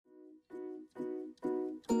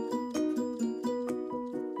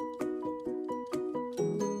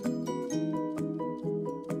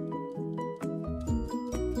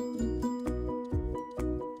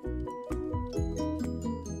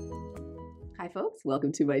Hi folks,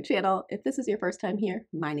 welcome to my channel. If this is your first time here,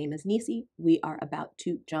 my name is Nisi. We are about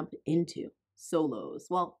to jump into solos.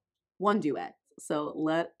 Well, one duet. So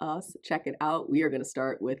let us check it out. We are going to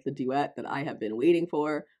start with the duet that I have been waiting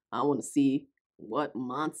for. I want to see what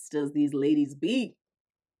monsters these ladies be.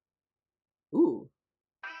 Ooh.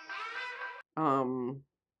 Ooh.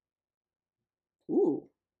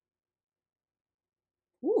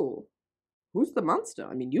 Ooh. Who's the monster?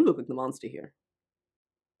 I mean, you look like the monster here.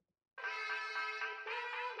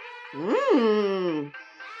 Mmm.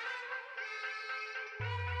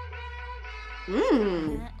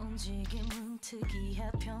 Mmm.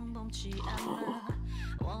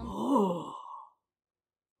 Oh.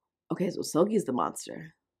 Okay, so Seulgi's the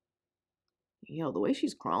monster. Yo, the way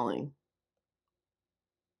she's crawling.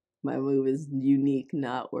 My move is unique,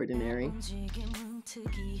 not ordinary.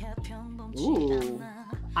 Ooh.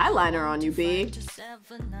 Eyeliner on you, B.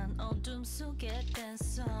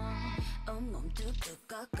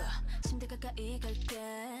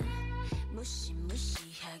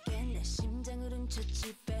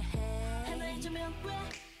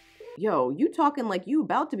 Yo, you talking like you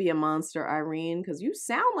about to be a monster, Irene, because you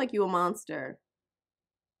sound like you a monster.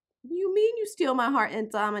 You mean you steal my heart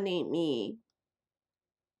and dominate me?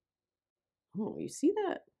 Oh, you see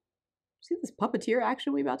that? See this puppeteer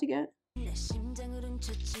action we about to get?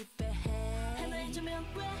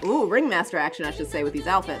 Ooh, ringmaster action, I should say, with these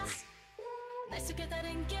outfits.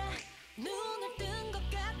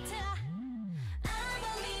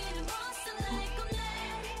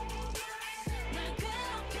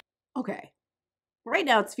 Okay. Right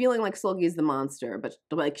now, it's feeling like Seulgi is the monster, but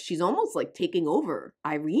like she's almost like taking over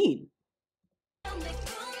Irene.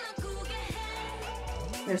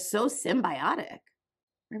 They're so symbiotic.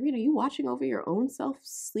 Irene, are you watching over your own self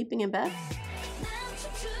sleeping in bed?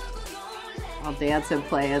 I'll dance and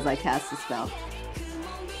play as I cast a spell.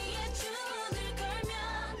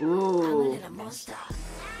 Ooh.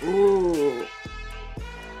 Ooh.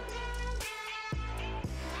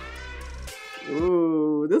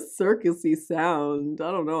 Ooh, this circusy sound.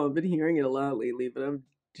 I don't know, I've been hearing it a lot lately, but I'm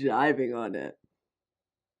jiving on it.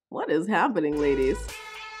 What is happening, ladies?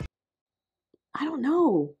 I don't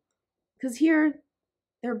know. Because here,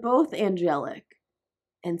 they're both angelic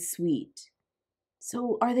and sweet.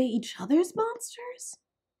 So are they each other's monsters?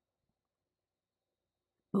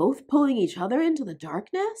 Both pulling each other into the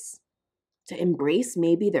darkness? To embrace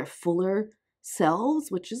maybe their fuller selves,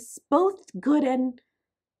 which is both good and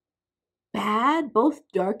bad, both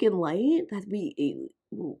dark and light, that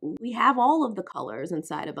we have all of the colors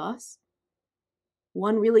inside of us.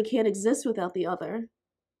 One really can't exist without the other.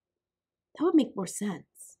 That would make more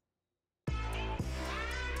sense.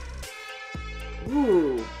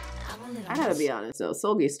 Ooh, I gotta be honest. So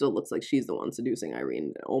Seulgi still looks like she's the one seducing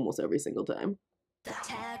Irene almost every single time.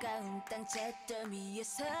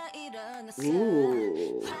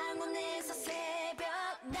 Ooh.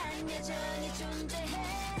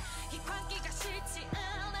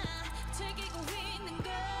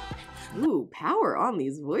 Ooh, power on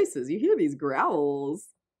these voices. You hear these growls.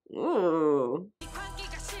 Ooh.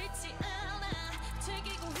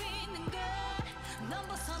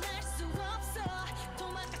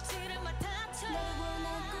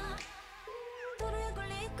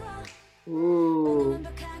 Ooh.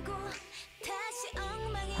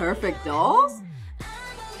 Perfect dolls?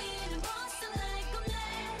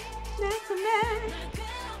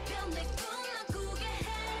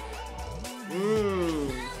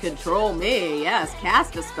 Control me. Yes,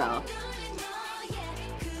 cast a spell.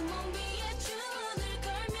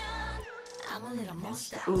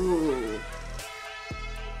 Ooh.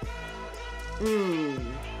 Ooh.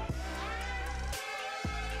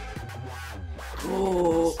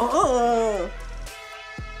 Oh.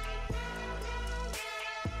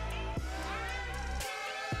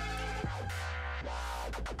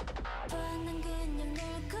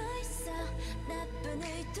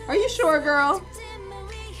 Are you sure, girl?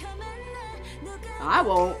 I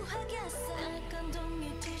won't.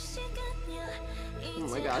 Oh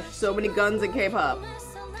my gosh, so many guns in K-pop.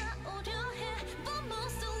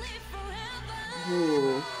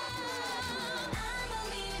 Ooh.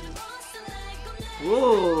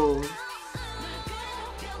 Ooh.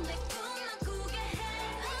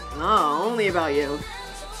 Oh, only about you.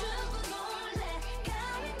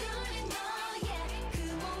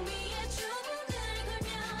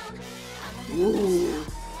 Ooh.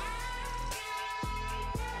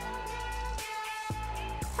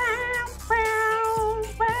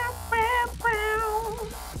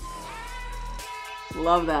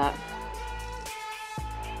 Love that.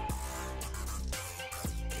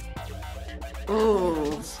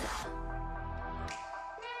 Ooh.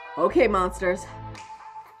 Okay, monsters.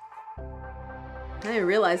 I didn't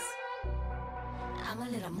realize I'm a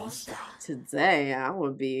little monster. today I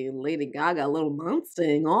would be Lady Gaga Little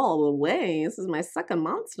Monstering all the way. This is my second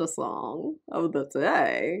monster song of the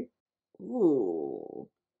day. Ooh.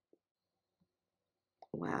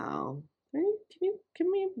 Wow.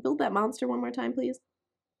 Can we build that monster one more time, please?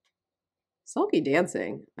 Seulgi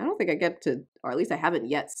dancing. I don't think I get to, or at least I haven't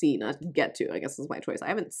yet seen, get to, I guess is my choice. I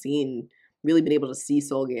haven't really been able to see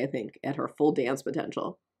Seulgi, I think, at her full dance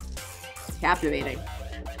potential. Captivating.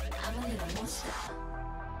 I'm a little monster.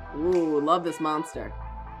 Ooh, love this monster.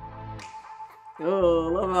 Oh,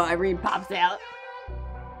 love how Irene pops out.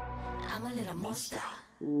 I'm a little monster.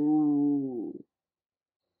 Ooh.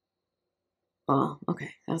 Oh,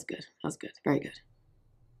 okay. That was good. That was good. Very good.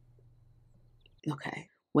 Okay.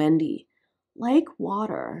 Wendy. Like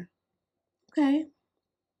water. Okay.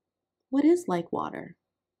 What is like water?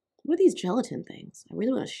 What are these gelatin things? I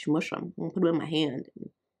really want to smush them. I'm going to put them in my hand and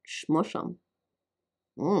smush them.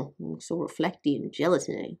 So reflecty and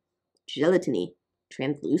gelatiny. Gelatiny.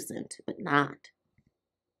 Translucent, but not.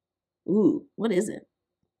 Ooh, what is it?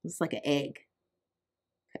 It's like an egg.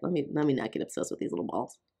 Okay, let me not get obsessed with these little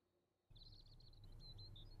balls.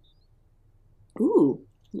 Ooh,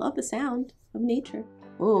 love the sound of nature.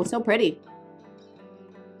 Oh, so pretty.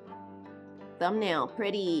 Thumbnail,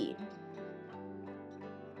 pretty.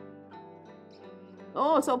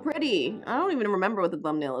 Oh, so pretty. I don't even remember what the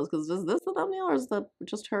thumbnail is, because is this the thumbnail or is the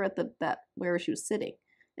just her at that where she was sitting?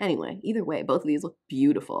 Anyway, either way, both of these look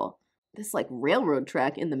beautiful. This like railroad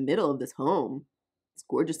track in the middle of this home. It's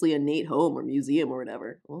gorgeously ornate home or museum or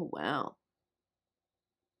whatever. Oh, wow.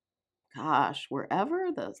 Gosh,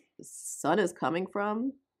 wherever the sun is coming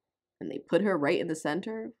from, and they put her right in the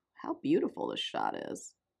center, how beautiful this shot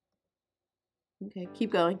is. Okay,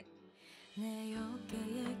 keep going.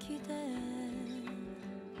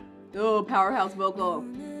 Oh, powerhouse vocal.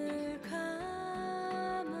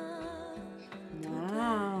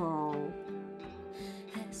 Wow.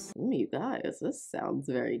 Ooh, you guys, this sounds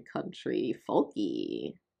very country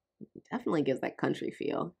folky. Definitely gives that country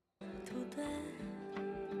feel.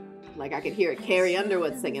 Like I could hear Carrie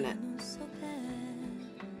Underwood singing it.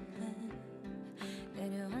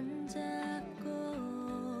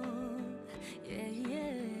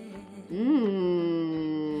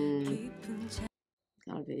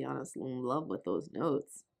 Gotta be honest, I'm in love with those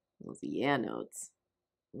notes. Those yeah notes.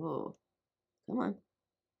 Oh, come on.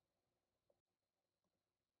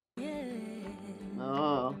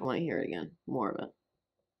 Oh, I want to hear it again. More of it.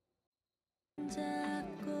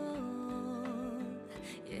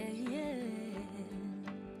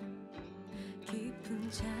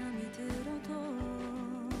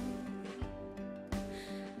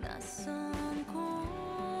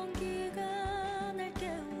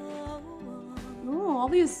 Oh, all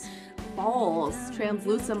these balls,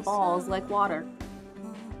 translucent balls like water.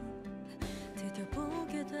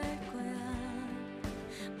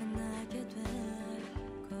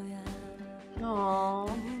 Aww.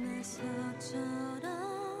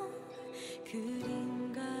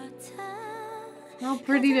 How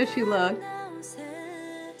pretty does she look?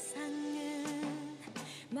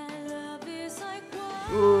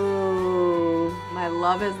 Ooh, my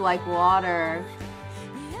love is like water.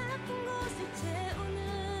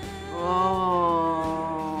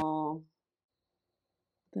 Oh,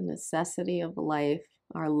 the necessity of life,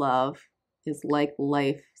 our love, is like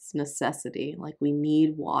life's necessity. Like we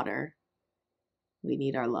need water. We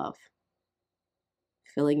need our love.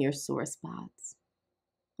 Filling your sore spots.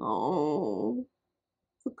 Oh,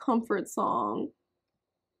 it's a comfort song.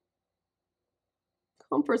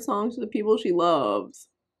 Comfort song to the people she loves.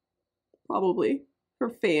 Probably her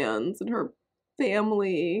fans and her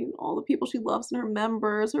family, all the people she loves and her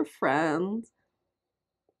members, her friends.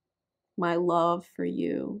 My love for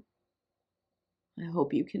you. I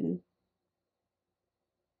hope you can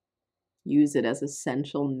use it as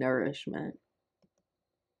essential nourishment.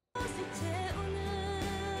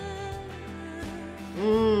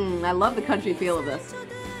 I love the country feel of this.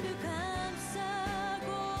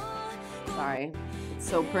 Sorry. It's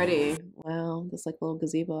so pretty. Wow, this like little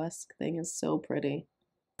gazebo-esque thing is so pretty.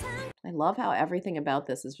 I love how everything about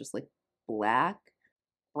this is just like black,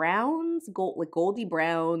 browns, like goldy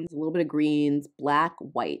browns, a little bit of greens, black,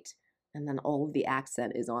 white, and then all of the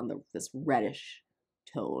accent is on this reddish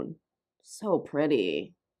tone. So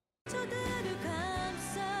pretty.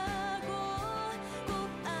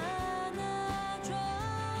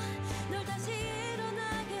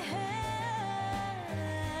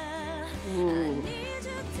 Ooh.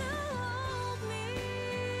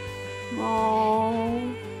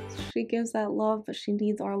 Oh, she gives that love, but she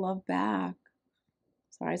needs our love back.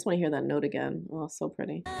 Sorry, I just want to hear that note again. Oh, so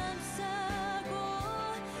pretty.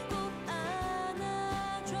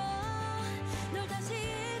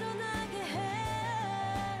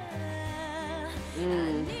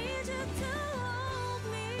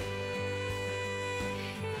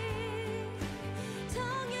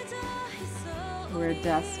 We're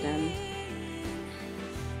destined.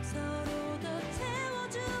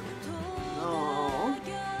 Oh.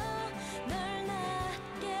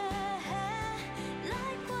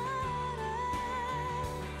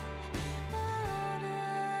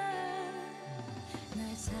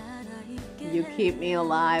 You keep me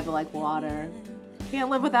alive like water. Can't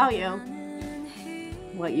live without you.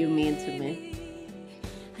 What you mean to me.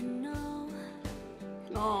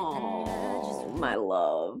 Oh, my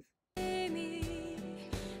love.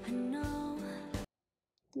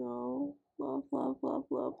 Oh, love, love, love,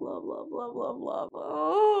 love, love, love, love, love, love.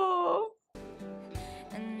 Oh.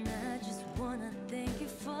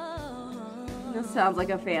 This sounds like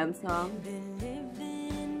a fan song.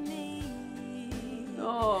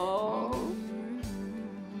 Oh.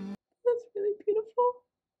 That's really beautiful.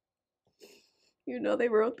 You know they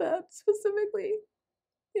wrote that specifically.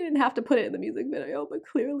 They didn't have to put it in the music video, but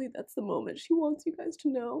clearly that's the moment she wants you guys to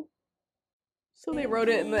know. So they wrote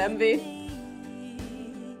it in the MV.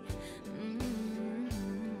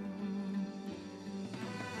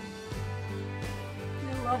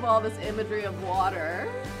 I love all this imagery of water,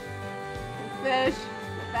 the fish,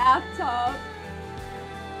 the bathtub.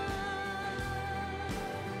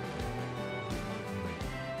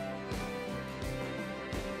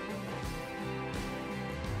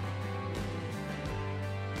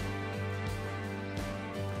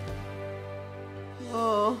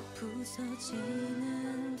 Oh.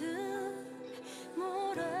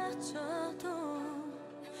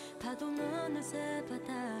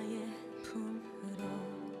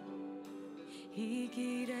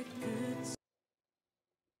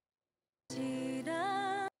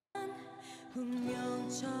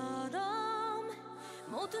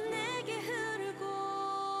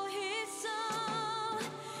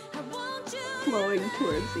 Flowing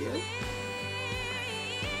towards you.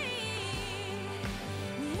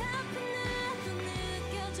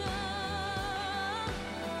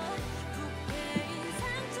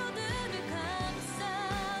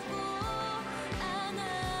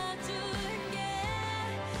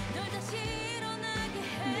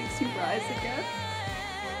 Makes you rise again.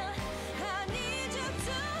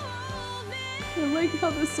 I like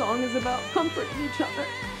how this song is about comforting each other.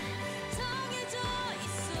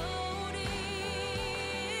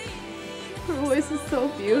 Her voice is so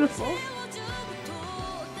beautiful.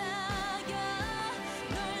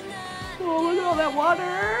 Oh, look at all that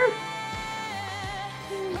water!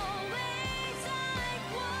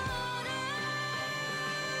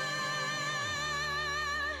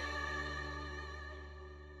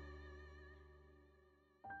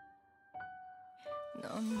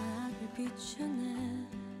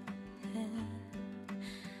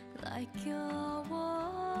 Like your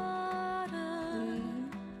water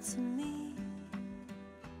to me.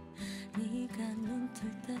 네가 눈뜰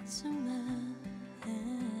때쯤엔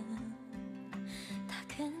다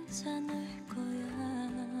괜찮을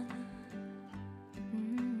거야.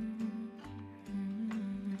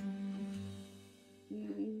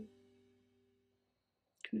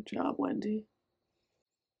 Good job, Wendy.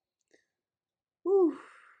 Whew.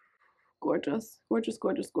 Gorgeous, gorgeous,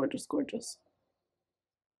 gorgeous, gorgeous, gorgeous.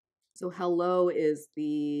 So Hello is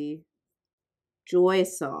the Joy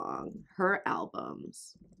song. Her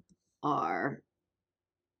albums are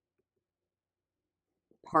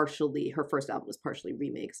partially, her first album was partially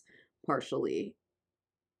remakes, partially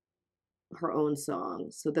her own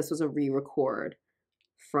songs. So this was a re-record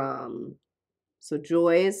from, so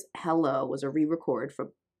Joy's Hello was a re-record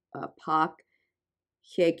from Park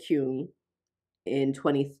Hye-kyung in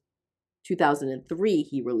 2003.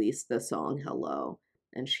 He released the song Hello,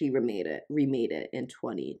 and she remade it in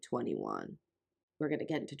 2021. We're gonna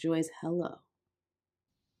get into Joy's Hello.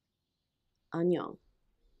 안녕.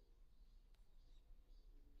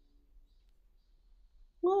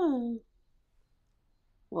 What?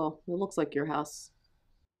 Well, it looks like your house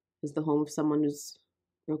is the home of someone who's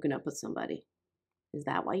broken up with somebody. Is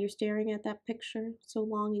that why you're staring at that picture so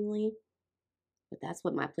longingly? But that's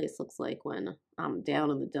what my place looks like when I'm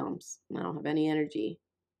down in the dumps and I don't have any energy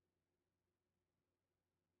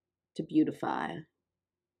to beautify.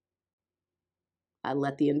 I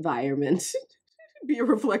let the environment be a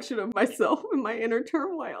reflection of myself and my inner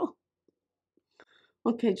turmoil.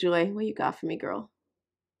 Okay, Joy, what you got for me, girl?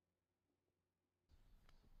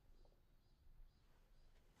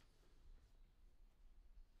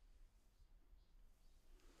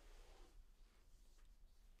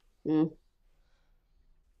 Mm.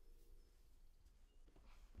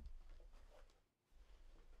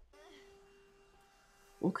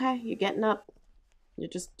 Okay, you're getting up.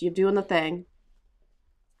 You're doing the thing.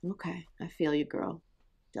 Okay, I feel you, girl.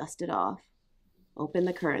 Dust it off. Open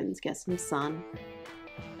the curtains, get some sun.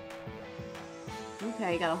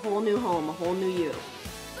 Okay, you got a whole new home, a whole new you.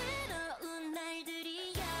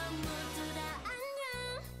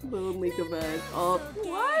 Lonely Goodbye. Oh,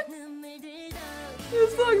 what?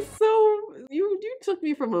 This song's so... You took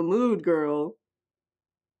me from a mood, girl.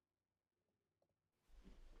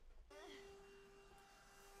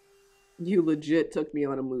 You legit took me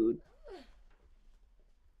on a mood.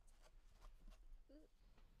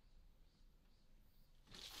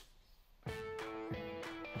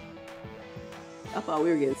 I thought we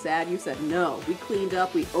were getting sad. You said no. We cleaned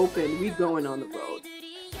up, we opened, we going on the road.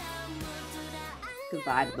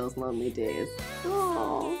 Goodbye to those lonely days.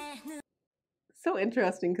 Oh. So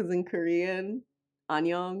interesting because in Korean,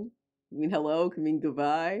 annyeong, hello, can mean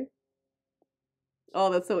goodbye.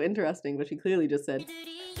 Oh, that's so interesting, but she clearly just said annyeong.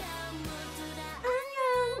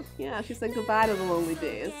 Yeah, she said goodbye to the lonely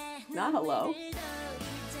days, not hello.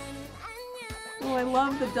 Oh, I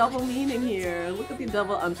love the double meaning here. Look at the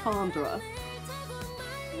double entendre.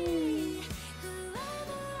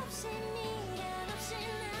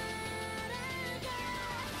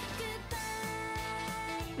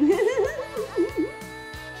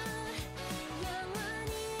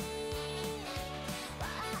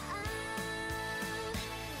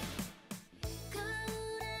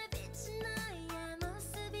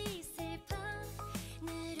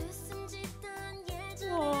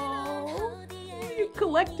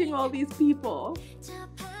 Collecting all these people.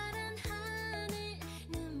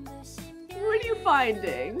 What are you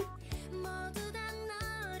finding?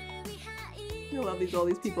 I love all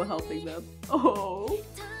these people helping them. Oh.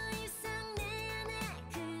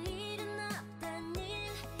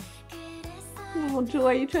 Oh,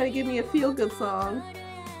 Joy, you trying to give me a feel-good song.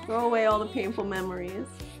 Throw away all the painful memories.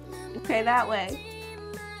 Okay, that way.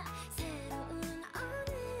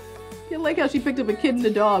 I like how she picked up a kid and a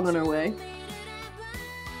dog on her way.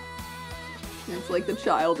 It's like the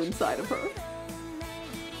child inside of her.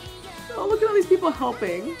 Oh, look at all these people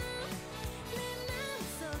helping.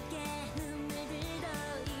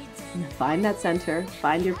 Find that center.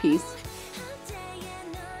 Find your peace.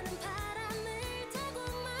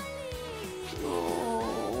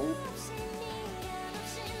 Oh.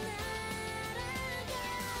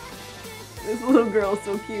 This little girl is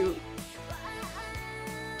so cute.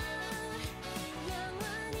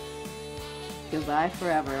 Goodbye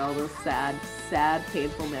forever, all those sad,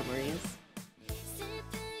 painful memories.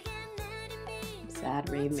 Sad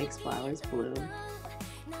rain makes flowers bloom.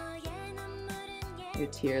 Your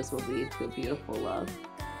tears will lead to a beautiful love.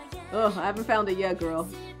 Oh, I haven't found it yet, girl.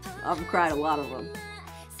 I've cried a lot of them.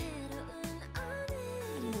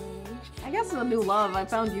 I guess it's a new love. I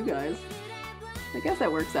found you guys. I guess that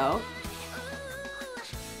works out.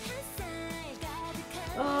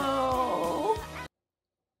 Oh.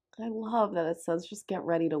 I love that it says just get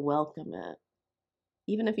ready to welcome it.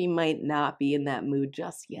 Even if you might not be in that mood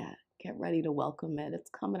just yet, get ready to welcome it.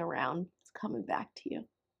 It's coming around. It's coming back to you.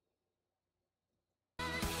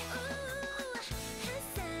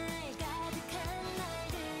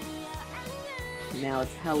 Now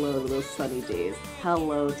it's hello to those sunny days.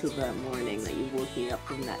 Hello to that morning that you woke me up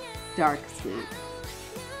from that dark sleep.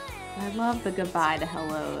 I love the goodbye to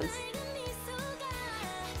hellos.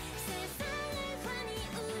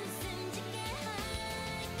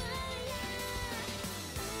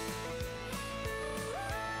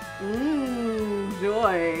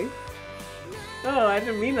 Joy. Oh, I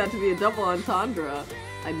didn't mean that to be a double entendre.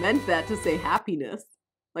 I meant that to say happiness.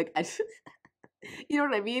 Like, you know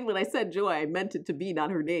what I mean? When I said joy, I meant it to be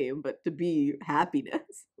not her name, but to be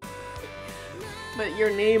happiness. But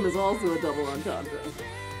your name is also a double entendre.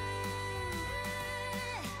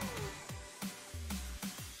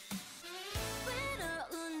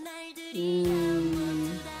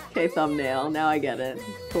 Okay, thumbnail. Now I get it.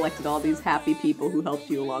 Collected all these happy people who helped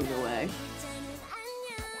you along the way.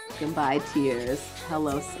 Goodbye, tears.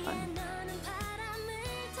 Hello, sun.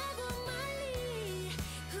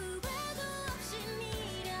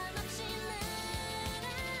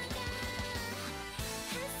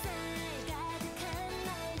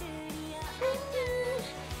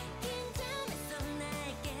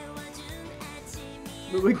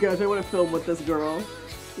 Oh my gosh, I want to film with this girl.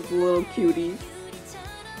 This little cutie.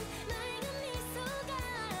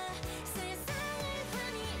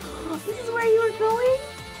 This is where you were going?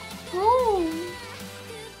 Oh.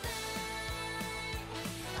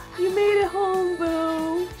 You made it home,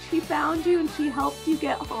 boo. she found you and she helped you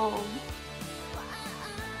get home.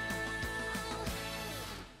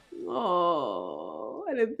 Oh,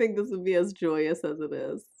 I didn't think this would be as joyous as it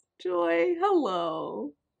is. Joy,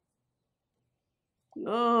 hello.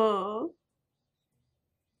 Oh.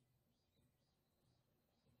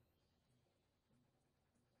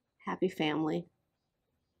 Happy family.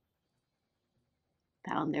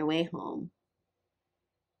 Found their way home.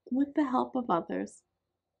 With the help of others.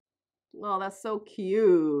 Oh, that's so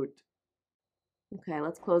cute. Okay,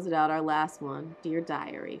 let's close it out. Our last one. Dear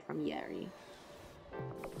Diary from Yeri.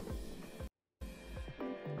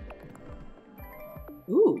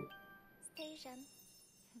 Ooh.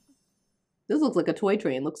 This looks like a toy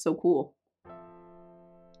train. Looks so cool.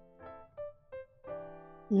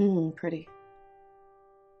 Pretty.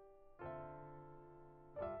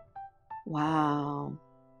 Wow.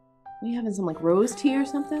 Are you having some like rose tea or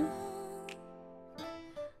something?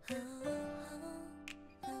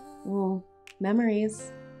 Oh,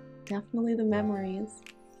 memories. Definitely the memories.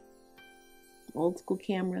 Old school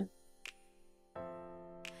camera.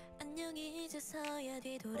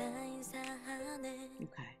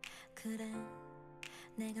 Okay.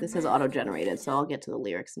 This is auto-generated, so I'll get to the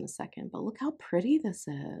lyrics in a second. But look how pretty this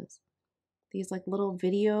is. These like little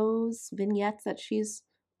videos, vignettes that she's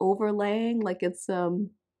overlaying, like it's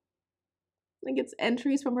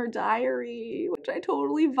entries from her diary, which I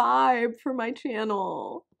totally vibe for my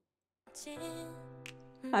channel.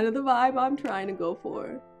 Kind of the vibe I'm trying to go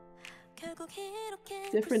for.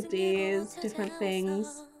 Different days, different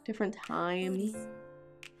things, different times.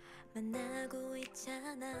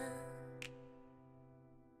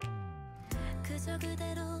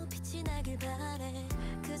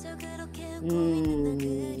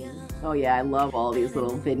 Oh yeah, I love all these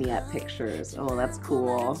little vignette pictures. Oh, that's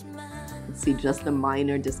cool. You see just the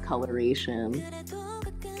minor discoloration,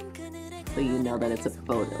 so you know that it's a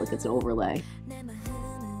photo, like it's an overlay.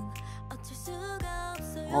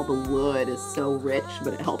 All the wood is so rich,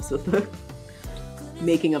 but it helps with the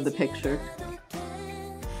making of the picture.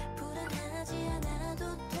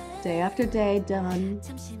 Day after day done.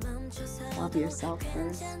 Love yourself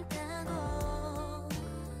first.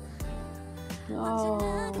 Oh,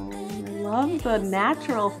 I love the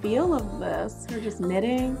natural feel of this. Her just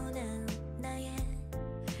knitting.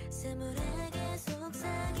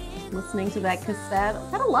 Listening to that cassette.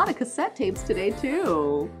 I've had a lot of cassette tapes today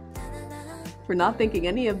too. For not thinking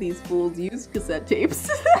any of these fools used cassette tapes.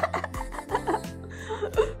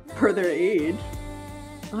 For their age.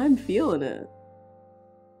 I'm feeling it.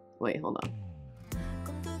 Wait, hold on.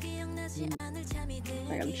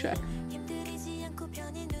 I gotta check.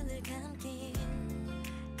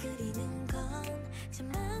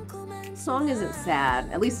 Song isn't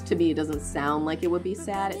sad. At least to me, it doesn't sound like it would be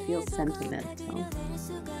sad. It feels sentimental.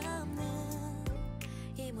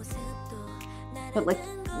 But like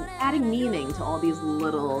adding meaning to all these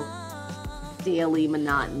little daily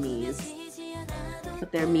monotonies.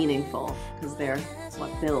 But they're meaningful because they're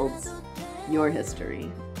what builds your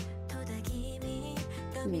history.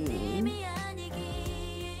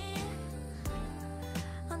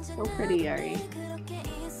 So pretty, Yeri.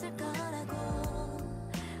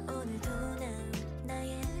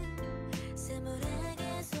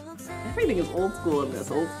 Everything is old school in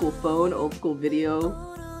this. Old school phone, old school video,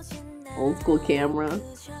 old school camera.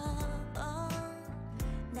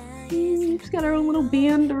 She's got her own little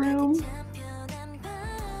band room.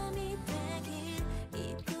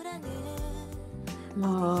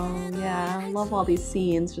 Oh, yeah. I love all these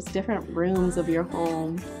scenes. Just different rooms of your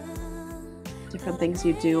home. Different things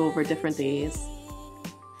you do over different days.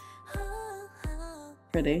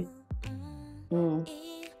 Pretty.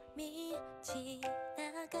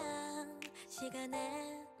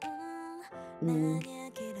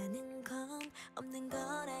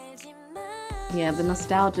 Yeah, the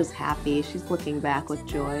nostalgia's happy. She's looking back with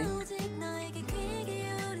joy.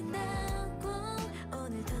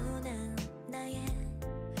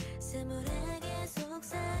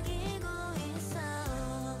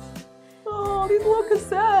 Oh, these little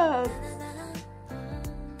cassettes.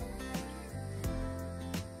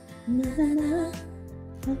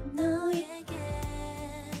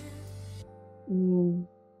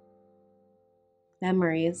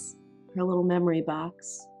 Memories. Her little memory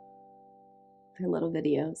box. Her little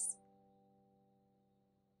videos.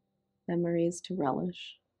 Memories to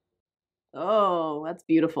relish. Oh, that's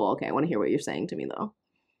beautiful. Okay, I want to hear what you're saying to me though.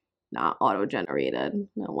 Not auto-generated.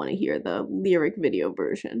 I want to hear the lyric video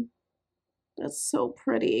version. That's so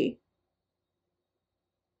pretty.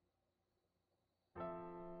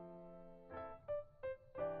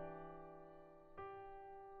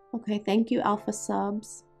 Okay, thank you, Alpha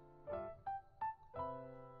Subs.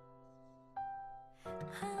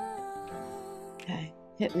 Okay,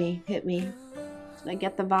 hit me, hit me. I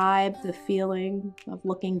get the vibe, the feeling of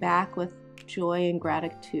looking back with joy and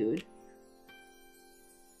gratitude.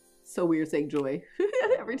 So weird saying joy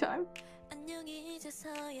every time.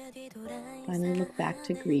 Finally look back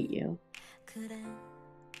to greet you.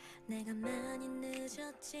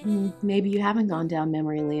 Maybe you haven't gone down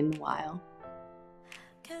memory lane in a while.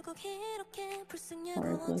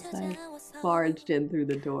 Regardless, I barged in through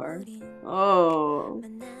the door. Oh,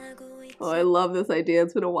 I love this idea.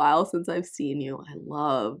 It's been a while since I've seen you. I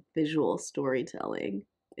love visual storytelling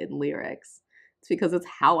in lyrics. It's because it's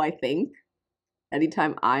how I think.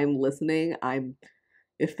 Anytime I'm listening,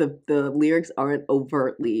 if the lyrics aren't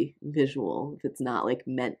overtly visual, if it's not like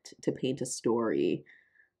meant to paint a story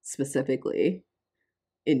specifically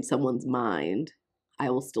in someone's mind, I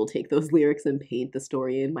will still take those lyrics and paint the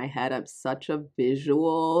story in my head. I'm such a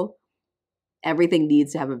visual. Everything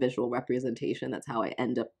needs to have a visual representation. That's how I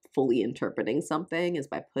end up fully interpreting something, is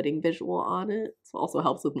by putting visual on it. It also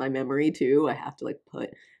helps with my memory too. I have to like put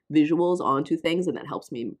visuals onto things, and that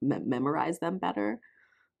helps me memorize them better.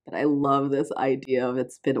 But I love this idea of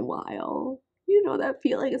it's been a while. You know that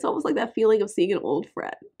feeling? It's almost like that feeling of seeing an old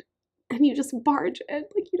friend and you just barge in,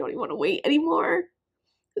 like you don't even want to wait anymore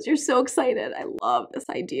because you're so excited. I love this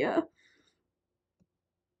idea.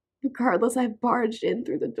 Regardless, I've barged in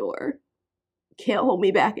through the door. Can't hold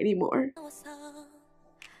me back anymore.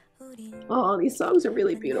 Oh, these songs are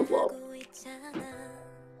really beautiful.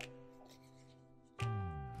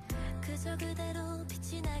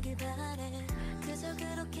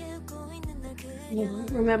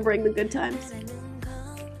 Remembering the good times.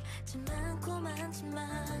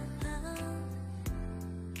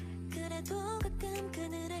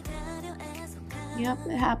 Yep,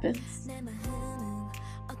 it happens.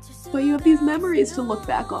 But you have these memories to look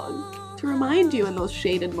back on, to remind you in those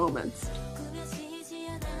shaded moments.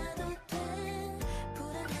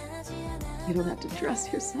 You don't have to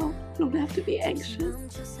dress yourself. You don't have to be anxious.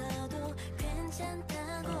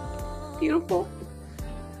 Beautiful.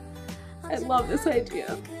 I love this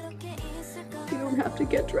idea. You don't have to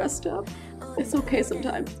get dressed up. It's okay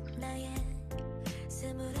sometimes.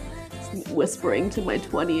 It's whispering to my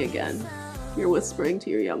 20 again. You're whispering to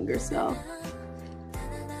your younger self.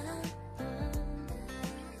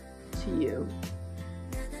 To you.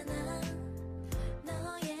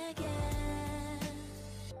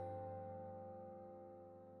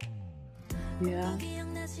 Yeah.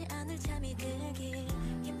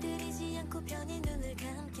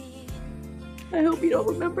 I hope you don't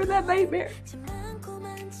remember that nightmare.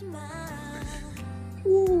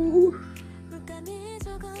 Ooh.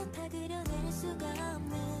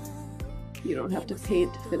 You don't have to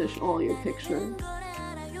paint to finish all your picture.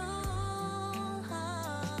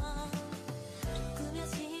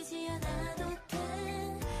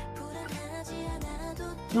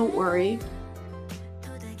 Don't worry.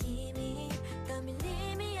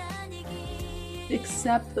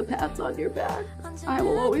 Accept the pats on your back. I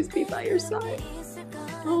will always be by your side.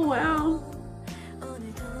 Oh, wow.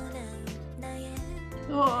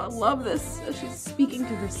 Oh, I love this. She's speaking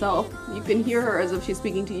to herself. You can hear her as if she's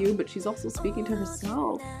speaking to you, but she's also speaking to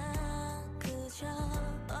herself.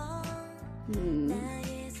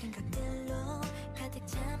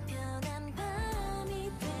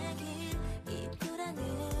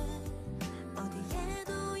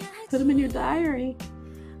 Put them in your diary.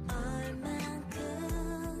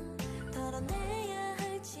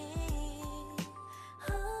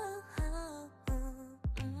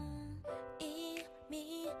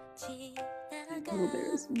 Oh,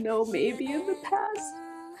 there's no maybe in the past.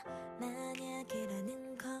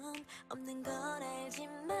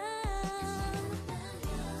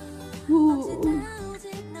 Ooh.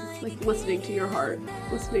 It's like listening to your heart,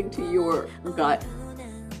 listening to your gut.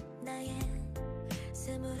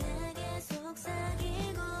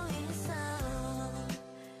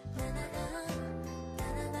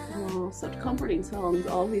 Oh, such comforting songs.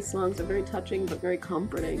 All these songs are very touching but very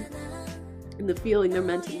comforting. And the feeling they're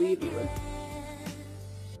meant to leave you with.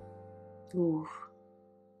 Ooh.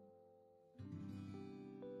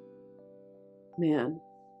 Man,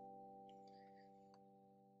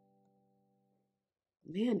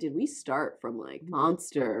 did we start from like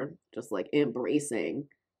Monster, just like embracing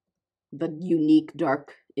the unique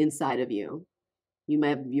dark inside of you. You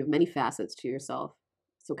have many facets to yourself.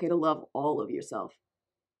 It's okay to love all of yourself,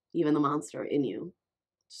 even the monster in you.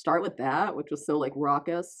 Start with that, which was so like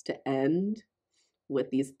raucous, to end with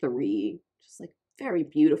these three just like very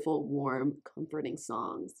beautiful, warm, comforting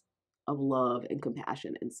songs of love and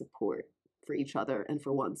compassion and support for each other and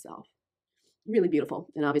for oneself. Really beautiful,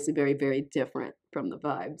 and obviously very, very different from the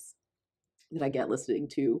vibes that I get listening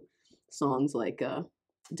to songs like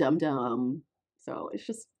Dum Dum. So it's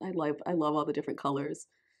just I love all the different colors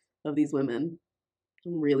of these women.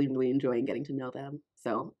 I'm really, really enjoying getting to know them.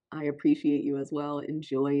 So I appreciate you as well,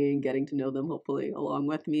 enjoying getting to know them, hopefully, along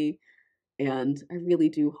with me. And I really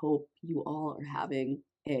do hope you all are having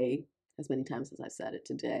as many times as I said it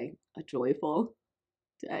today, a joyful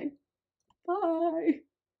day. Bye.